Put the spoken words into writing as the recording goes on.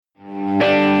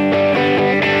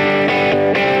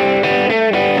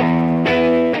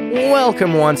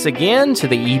Welcome once again to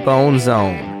the E-Bone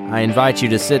Zone. I invite you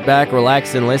to sit back,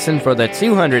 relax, and listen for the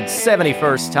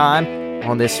 271st time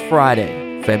on this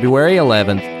Friday, February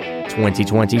 11th,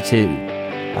 2022.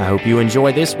 I hope you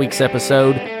enjoy this week's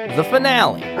episode, the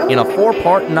finale, in a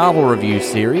 4-part novel review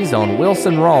series on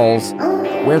Wilson Rawls'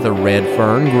 Where the Red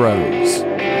Fern Grows.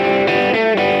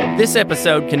 This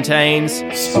episode contains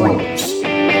spoilers.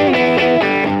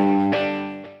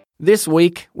 This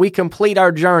week, we complete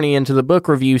our journey into the book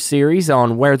review series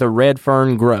on Where the Red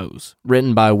Fern Grows,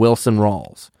 written by Wilson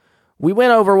Rawls. We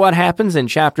went over what happens in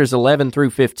chapters 11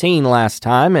 through 15 last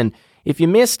time, and if you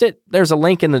missed it, there's a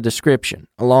link in the description,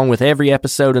 along with every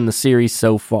episode in the series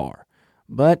so far.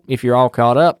 But if you're all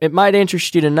caught up, it might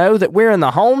interest you to know that we're in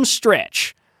the home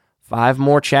stretch. 5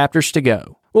 more chapters to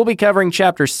go. We'll be covering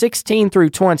chapters 16 through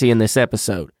 20 in this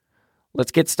episode.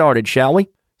 Let's get started, shall we?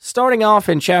 Starting off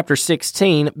in chapter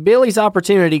 16, Billy's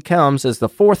opportunity comes as the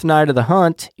 4th night of the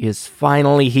hunt is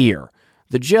finally here.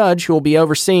 The judge, who will be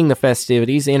overseeing the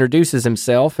festivities, introduces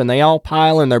himself, and they all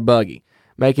pile in their buggy,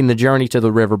 making the journey to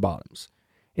the river bottoms.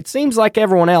 It seems like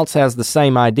everyone else has the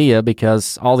same idea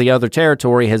because all the other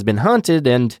territory has been hunted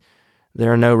and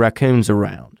there are no raccoons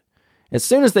around. As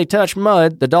soon as they touch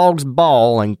mud, the dogs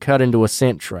bawl and cut into a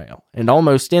scent trail, and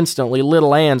almost instantly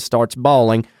little Ann starts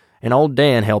bawling, and old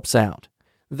Dan helps out.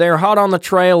 They're hot on the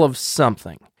trail of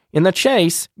something. In the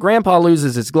chase, Grandpa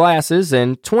loses his glasses,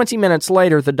 and 20 minutes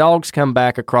later, the dogs come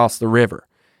back across the river.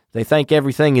 They think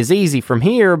everything is easy from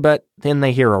here, but then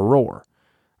they hear a roar.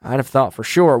 I'd have thought for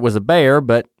sure it was a bear,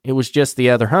 but it was just the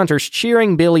other hunters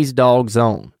cheering Billy's dogs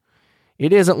on.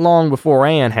 It isn't long before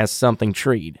Ann has something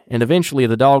treed, and eventually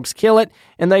the dogs kill it,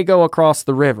 and they go across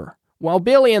the river. While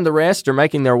Billy and the rest are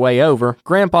making their way over,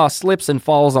 Grandpa slips and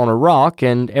falls on a rock,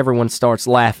 and everyone starts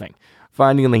laughing,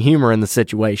 finding the humor in the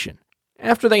situation.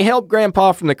 After they help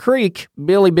Grandpa from the creek,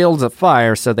 Billy builds a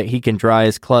fire so that he can dry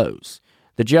his clothes.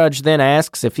 The judge then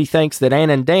asks if he thinks that Ann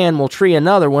and Dan will tree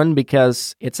another one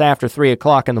because it's after 3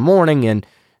 o'clock in the morning, and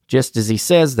just as he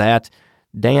says that,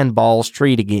 Dan bawls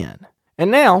treed again.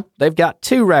 And now they've got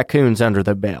 2 raccoons under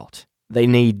their belt. They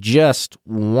need just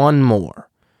 1 more.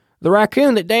 The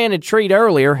raccoon that Dan had treed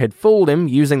earlier had fooled him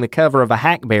using the cover of a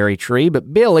hackberry tree,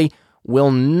 but Billy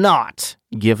will not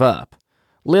give up.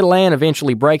 Little Ann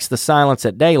eventually breaks the silence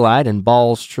at daylight and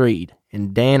bawls treed,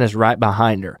 and Dan is right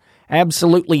behind her,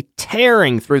 absolutely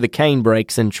tearing through the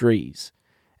canebrakes and trees.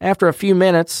 After a few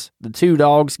minutes, the 2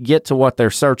 dogs get to what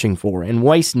they're searching for and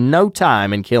waste no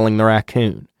time in killing the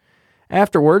raccoon.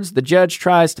 Afterwards, the judge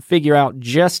tries to figure out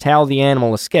just how the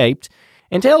animal escaped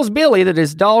and tells Billy that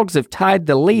his dogs have tied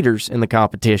the leaders in the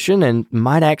competition and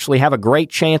might actually have a great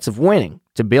chance of winning,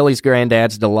 to Billy's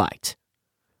granddad's delight.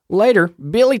 Later,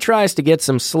 Billy tries to get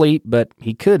some sleep, but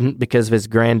he couldn't because of his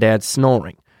granddad's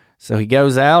snoring, so he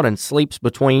goes out and sleeps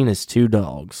between his 2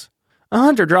 dogs. A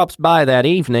hunter drops by that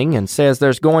evening and says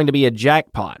there's going to be a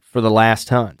jackpot for the last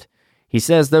hunt. He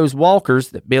says those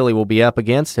walkers that Billy will be up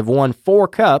against have won 4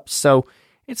 cups, so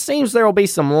it seems there will be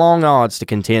some long odds to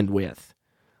contend with.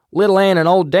 Little Ann and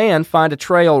old Dan find a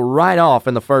trail right off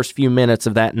in the first few minutes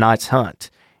of that night's hunt,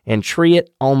 and tree it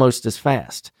almost as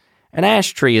fast. An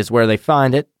ash tree is where they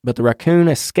find it, but the raccoon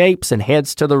escapes and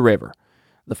heads to the river.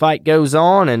 The fight goes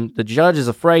on, and the judge is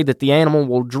afraid that the animal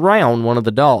will drown one of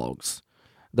the dogs.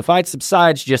 The fight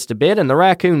subsides just a bit, and the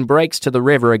raccoon breaks to the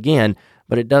river again,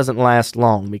 but it doesn't last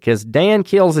long because Dan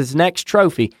kills his next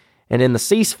trophy, and in the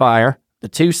ceasefire, the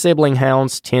 2 sibling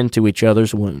hounds tend to each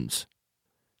other's wounds.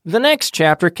 The next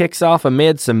chapter kicks off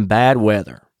amid some bad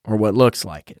weather, or what looks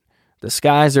like it. The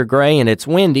skies are gray and it's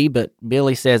windy, but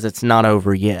Billy says it's not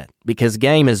over yet, because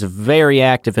game is very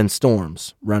active in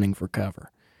storms, running for cover.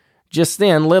 Just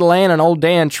then, little Ann and old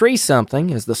Dan tree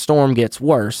something as the storm gets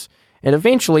worse, and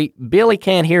eventually, Billy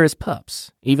can't hear his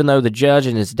pups. Even though the judge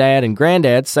and his dad and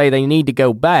granddad say they need to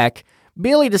go back,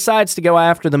 Billy decides to go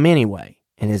after them anyway,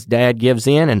 and his dad gives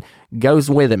in and goes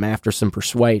with him after some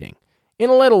persuading.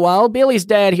 In a little while, Billy's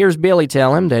dad hears Billy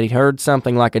tell him that he heard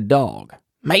something like a dog.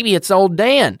 Maybe it's old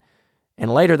Dan.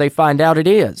 And later they find out it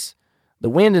is. The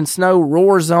wind and snow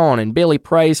roars on, and Billy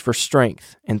prays for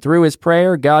strength, and through his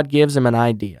prayer, God gives him an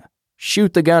idea.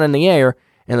 Shoot the gun in the air,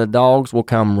 and the dogs will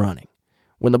come running.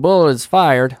 When the bullet is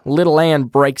fired, little Ann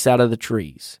breaks out of the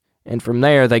trees, and from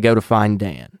there they go to find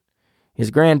Dan.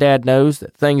 His granddad knows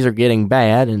that things are getting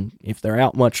bad, and if they're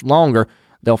out much longer,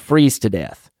 they'll freeze to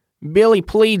death. Billy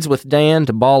pleads with Dan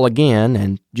to bawl again,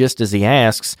 and just as he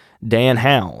asks, Dan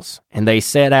howls, and they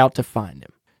set out to find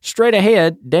him. Straight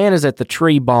ahead, Dan is at the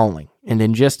tree bawling, and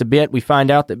in just a bit we find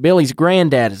out that Billy's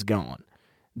granddad is gone.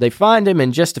 They find him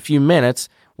in just a few minutes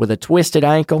with a twisted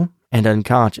ankle and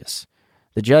unconscious.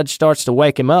 The judge starts to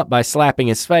wake him up by slapping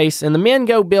his face, and the men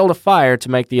go build a fire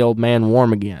to make the old man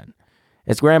warm again.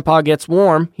 As Grandpa gets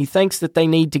warm, he thinks that they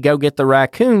need to go get the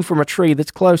raccoon from a tree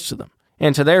that's close to them.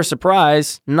 And to their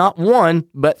surprise, not one,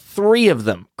 but 3 of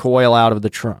them coil out of the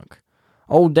trunk.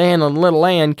 Old Dan and Little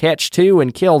Ann catch 2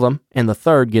 and kill them, and the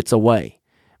 3rd gets away.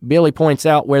 Billy points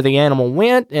out where the animal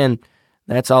went, and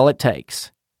that's all it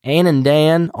takes. Ann and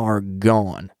Dan are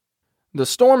gone. The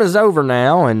storm is over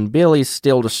now, and Billy's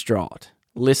still distraught,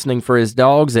 listening for his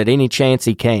dogs at any chance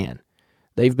he can.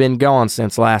 They've been gone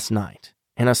since last night,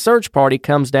 and a search party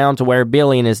comes down to where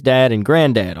Billy and his dad and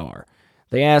granddad are.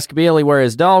 They ask Billy where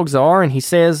his dogs are, and he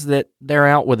says that they're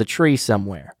out with a tree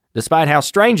somewhere. Despite how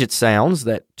strange it sounds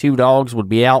that 2 dogs would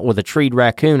be out with a treed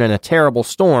raccoon in a terrible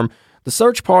storm, the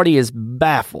search party is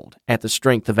baffled at the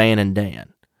strength of Ann and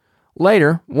Dan.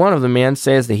 Later, one of the men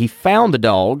says that he found the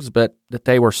dogs, but that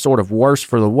they were sort of worse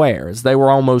for the wear, as they were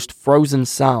almost frozen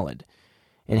solid.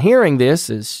 And hearing this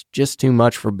is just too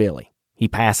much for Billy. He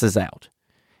passes out.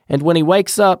 And when he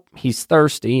wakes up, he's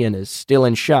thirsty and is still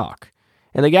in shock.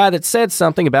 And the guy that said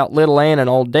something about Little Ann and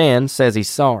Old Dan says he's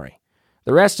sorry.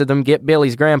 The rest of them get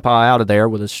Billy's grandpa out of there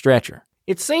with a stretcher.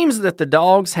 It seems that the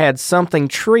dogs had something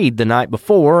treed the night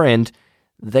before, and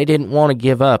they didn't want to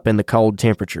give up in the cold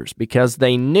temperatures because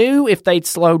they knew if they'd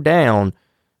slow down,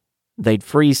 they'd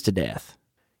freeze to death.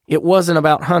 It wasn't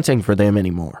about hunting for them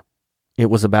anymore. It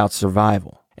was about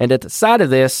survival. And at the sight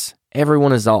of this,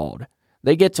 everyone is awed.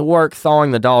 They get to work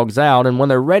thawing the dogs out, and when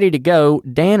they're ready to go,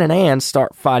 Dan and Ann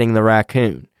start fighting the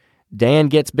raccoon. Dan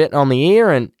gets bitten on the ear,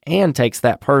 and Ann takes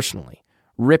that personally,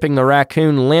 ripping the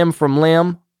raccoon limb from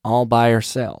limb all by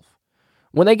herself.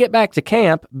 When they get back to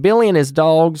camp, Billy and his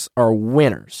dogs are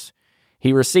winners.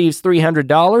 He receives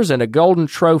 $300 and a golden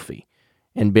trophy,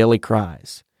 and Billy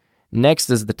cries. Next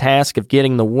is the task of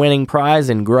getting the winning prize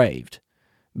engraved.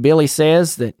 Billy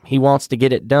says that he wants to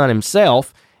get it done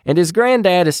himself, and his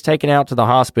granddad is taken out to the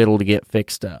hospital to get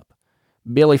fixed up.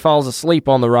 Billy falls asleep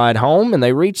on the ride home, and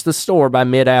they reach the store by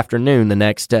mid-afternoon the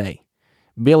next day.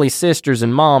 Billy's sisters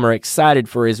and mom are excited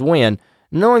for his win,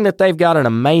 knowing that they've got an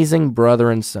amazing brother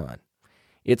and son.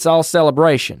 It's all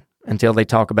celebration until they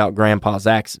talk about Grandpa's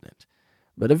accident.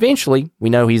 But eventually, we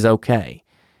know he's okay.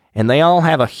 And they all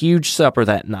have a huge supper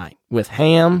that night, with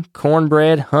ham,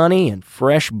 cornbread, honey, and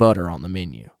fresh butter on the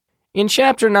menu. In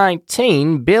Chapter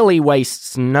 19, Billy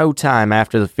wastes no time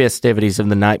after the festivities of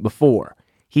the night before.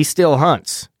 He still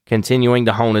hunts, continuing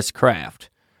to hone his craft.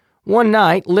 One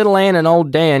night, Little Ann and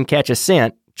Old Dan catch a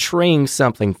scent, treeing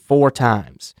something 4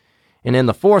 times. And in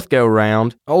the 4th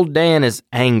go-round, Old Dan is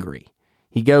angry.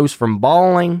 He goes from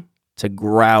bawling to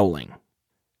growling.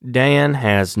 Dan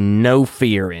has no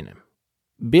fear in him.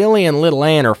 Billy and Little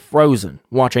Ann are frozen,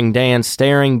 watching Dan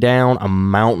staring down a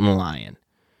mountain lion.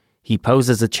 He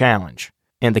poses a challenge,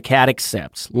 and the cat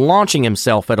accepts, launching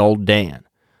himself at Old Dan.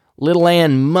 Little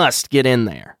Ann must get in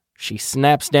there. She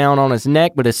snaps down on his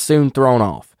neck, but is soon thrown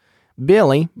off.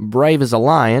 Billy, brave as a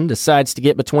lion, decides to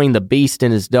get between the beast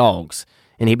and his dogs,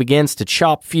 and he begins to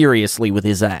chop furiously with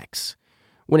his axe.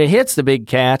 When it hits the big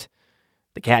cat,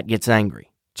 the cat gets angry.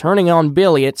 Turning on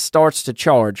Billy, it starts to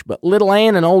charge, but Little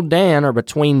Ann and Old Dan are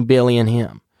between Billy and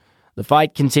him. The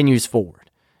fight continues forward.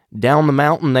 Down the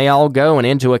mountain they all go and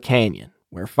into a canyon,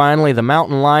 where finally the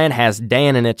mountain lion has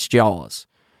Dan in its jaws.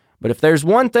 But if there's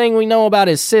one thing we know about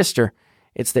his sister,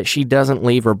 it's that she doesn't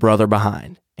leave her brother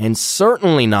behind, and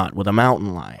certainly not with a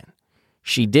mountain lion.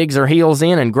 She digs her heels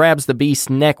in and grabs the beast's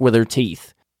neck with her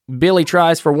teeth. Billy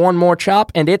tries for one more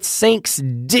chop, and it sinks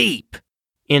deep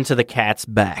into the cat's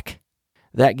back.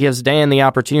 That gives Dan the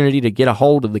opportunity to get a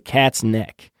hold of the cat's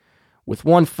neck. With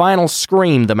one final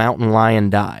scream, the mountain lion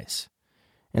dies.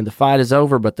 And the fight is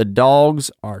over, but the dogs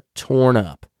are torn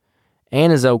up.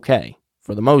 Ann is okay,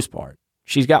 for the most part.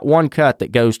 She's got one cut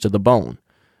that goes to the bone.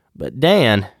 But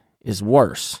Dan is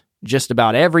worse. Just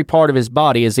about every part of his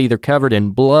body is either covered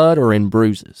in blood or in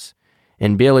bruises.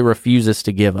 And Billy refuses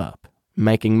to give up,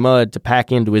 making mud to pack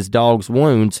into his dog's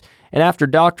wounds, and after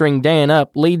doctoring Dan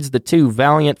up, leads the 2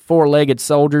 valiant 4-legged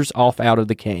soldiers off out of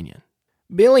the canyon.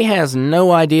 Billy has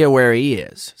no idea where he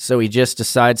is, so he just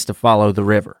decides to follow the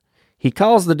river. He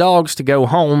calls the dogs to go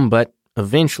home, but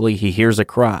eventually he hears a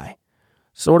cry,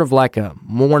 sort of like a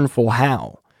mournful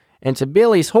howl, and to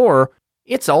Billy's horror,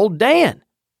 it's Old Dan.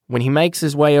 When he makes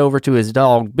his way over to his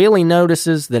dog, Billy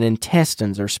notices that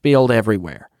intestines are spilled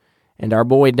everywhere, and our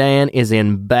boy Dan is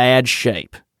in bad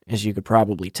shape, as you could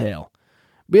probably tell.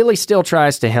 Billy still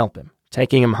tries to help him,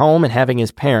 taking him home and having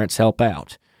his parents help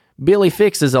out. Billy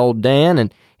fixes Old Dan,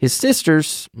 and his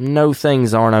sisters know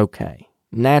things aren't okay.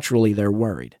 Naturally, they're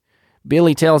worried.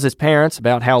 Billy tells his parents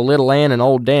about how little Ann and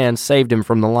old Dan saved him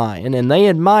from the lion, and they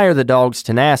admire the dog's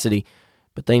tenacity,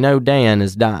 but they know Dan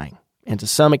is dying, and to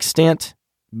some extent,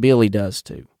 Billy does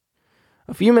too.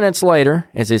 A few minutes later,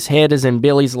 as his head is in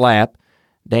Billy's lap,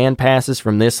 Dan passes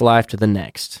from this life to the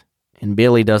next, and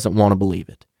Billy doesn't want to believe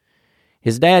it.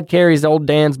 His dad carries old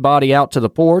Dan's body out to the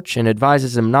porch and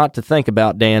advises him not to think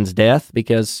about Dan's death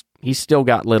because he's still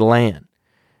got little Ann.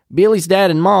 Billy's dad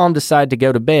and mom decide to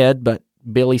go to bed, but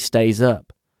Billy stays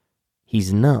up.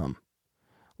 He's numb.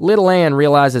 Little Ann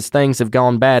realizes things have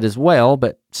gone bad as well,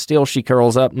 but still she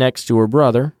curls up next to her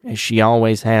brother, as she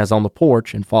always has on the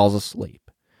porch, and falls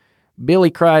asleep. Billy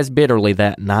cries bitterly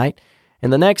that night,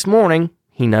 and the next morning,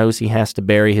 he knows he has to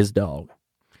bury his dog.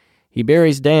 He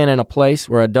buries Dan in a place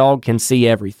where a dog can see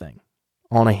everything,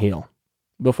 on a hill.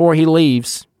 Before he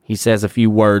leaves, he says a few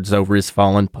words over his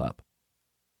fallen pup.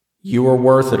 "You are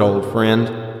worth it, old friend,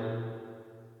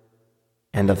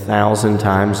 and 1,000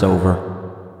 times over."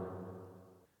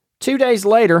 2 days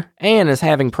later, Ann is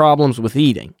having problems with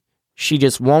eating. She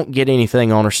just won't get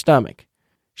anything on her stomach.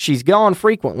 She's gone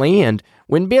frequently, and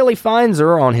when Billy finds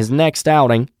her on his next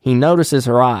outing, he notices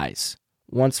her eyes.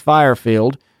 Once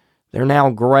fire-filled, they're now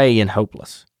gray and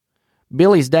hopeless.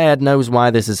 Billy's dad knows why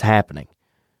this is happening.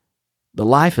 The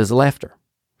life has left her.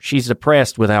 She's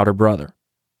depressed without her brother.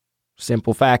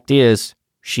 Simple fact is,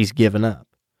 she's given up.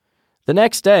 The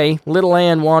next day, little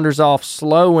Ann wanders off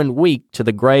slow and weak to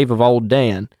the grave of old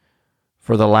Dan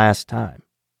for the last time.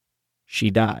 She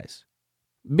dies.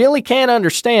 Billy can't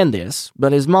understand this,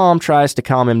 but his mom tries to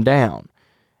calm him down,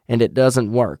 and it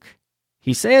doesn't work.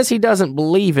 He says he doesn't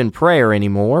believe in prayer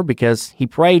anymore because he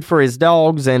prayed for his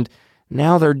dogs and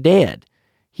now they're dead.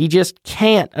 He just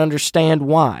can't understand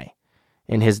why.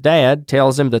 And his dad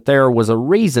tells him that there was a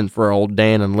reason for old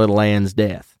Dan and little Ann's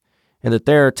death, and that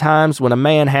there are times when a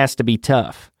man has to be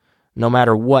tough, no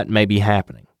matter what may be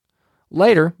happening.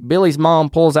 Later, Billy's mom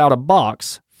pulls out a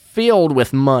box filled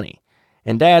with money,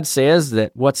 and Dad says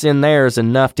that what's in there is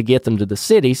enough to get them to the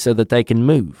city so that they can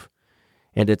move.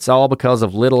 And it's all because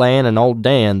of little Ann and old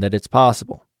Dan that it's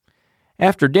possible.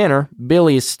 After dinner,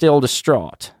 Billy is still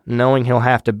distraught, knowing he'll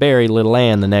have to bury little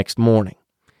Ann the next morning.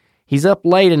 He's up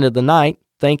late into the night,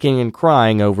 thinking and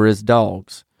crying over his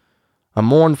dogs. A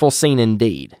mournful scene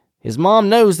indeed. His mom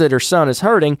knows that her son is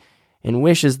hurting and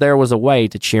wishes there was a way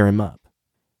to cheer him up.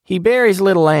 He buries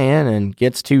little Ann and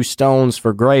gets 2 stones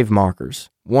for grave markers,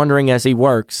 wondering as he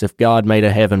works if God made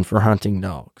a heaven for hunting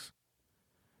dogs.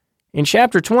 In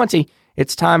Chapter 20,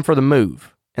 it's time for the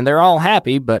move, and they're all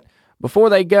happy, but before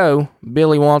they go,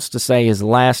 Billy wants to say his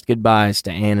last goodbyes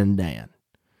to Ann and Dan.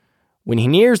 When he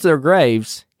nears their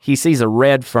graves, he sees a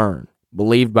red fern,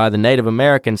 believed by the Native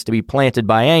Americans to be planted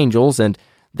by angels, and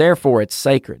therefore it's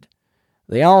sacred.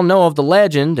 They all know of the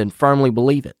legend and firmly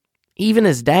believe it. Even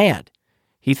his dad.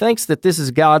 He thinks that this is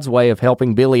God's way of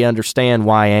helping Billy understand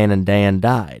why Ann and Dan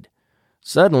died.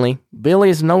 Suddenly, Billy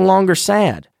is no longer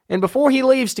sad, and before he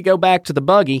leaves to go back to the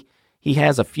buggy, he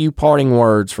has a few parting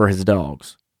words for his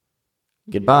dogs.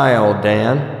 "Goodbye, old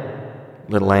Dan,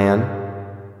 little Ann.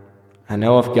 I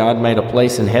know if God made a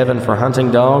place in heaven for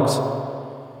hunting dogs,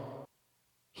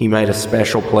 He made a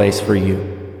special place for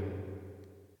you."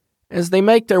 As they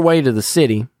make their way to the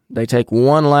city, they take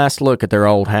one last look at their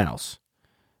old house.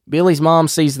 Billy's mom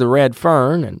sees the red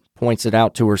fern and points it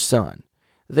out to her son.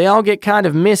 They all get kind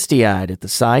of misty-eyed at the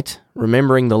sight,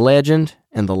 remembering the legend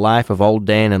and the life of old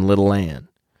Dan and little Ann.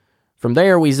 From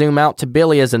there, we zoom out to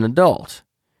Billy as an adult,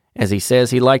 as he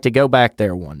says he'd like to go back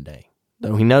there one day.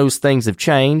 Though he knows things have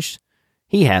changed,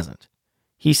 he hasn't.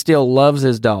 He still loves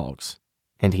his dogs,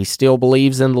 and he still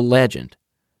believes in the legend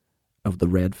of the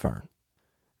red fern.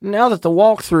 Now that the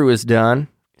walkthrough is done,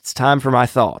 it's time for my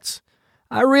thoughts.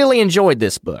 I really enjoyed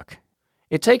this book.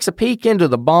 It takes a peek into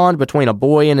the bond between a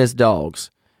boy and his dogs.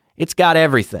 It's got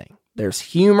everything. There's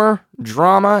humor,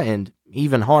 drama, and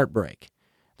even heartbreak.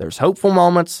 There's hopeful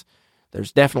moments.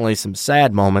 There's definitely some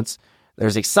sad moments.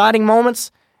 There's exciting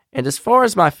moments. And as far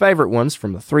as my favorite ones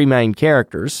from the 3 main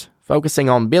characters, focusing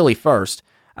on Billy first,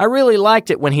 I really liked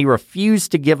it when he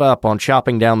refused to give up on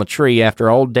chopping down the tree after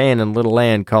old Dan and little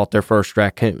Ann caught their first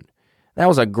raccoon. That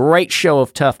was a great show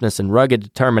of toughness and rugged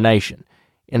determination,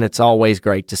 and it's always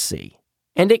great to see.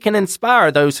 And it can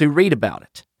inspire those who read about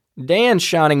it. Dan's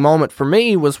shining moment for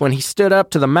me was when he stood up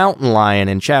to the mountain lion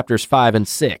in chapters 5 and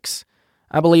 6.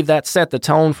 I believe that set the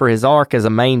tone for his arc as a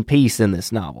main piece in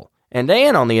this novel. And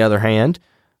Ann, on the other hand,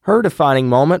 her defining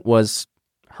moment was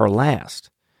her last.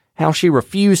 How she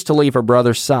refused to leave her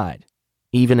brother's side,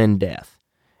 even in death.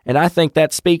 And I think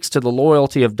that speaks to the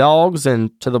loyalty of dogs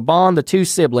and to the bond the 2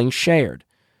 siblings shared.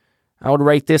 I would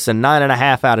rate this a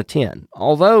 9.5 out of 10.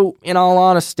 Although, in all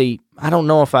honesty, I don't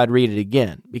know if I'd read it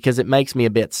again because it makes me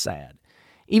a bit sad.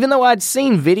 Even though I'd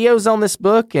seen videos on this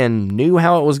book and knew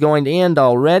how it was going to end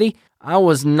already, I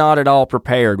was not at all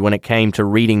prepared when it came to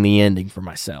reading the ending for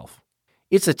myself.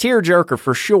 It's a tearjerker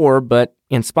for sure, but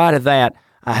in spite of that,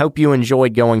 I hope you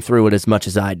enjoyed going through it as much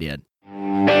as I did.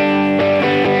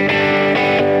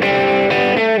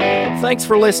 Thanks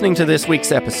for listening to this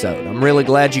week's episode. I'm really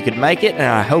glad you could make it, and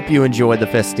I hope you enjoyed the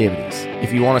festivities.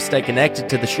 If you want to stay connected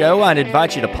to the show, I'd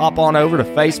invite you to pop on over to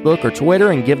Facebook or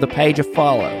Twitter and give the page a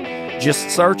follow. Just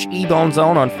search Ebone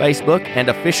Zone on Facebook and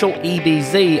Official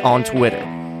EBZ on Twitter.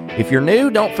 If you're new,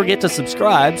 don't forget to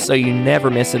subscribe so you never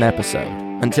miss an episode.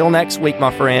 Until next week,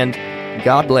 my friend,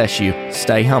 God bless you,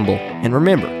 stay humble, and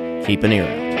remember, keep an ear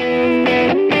out.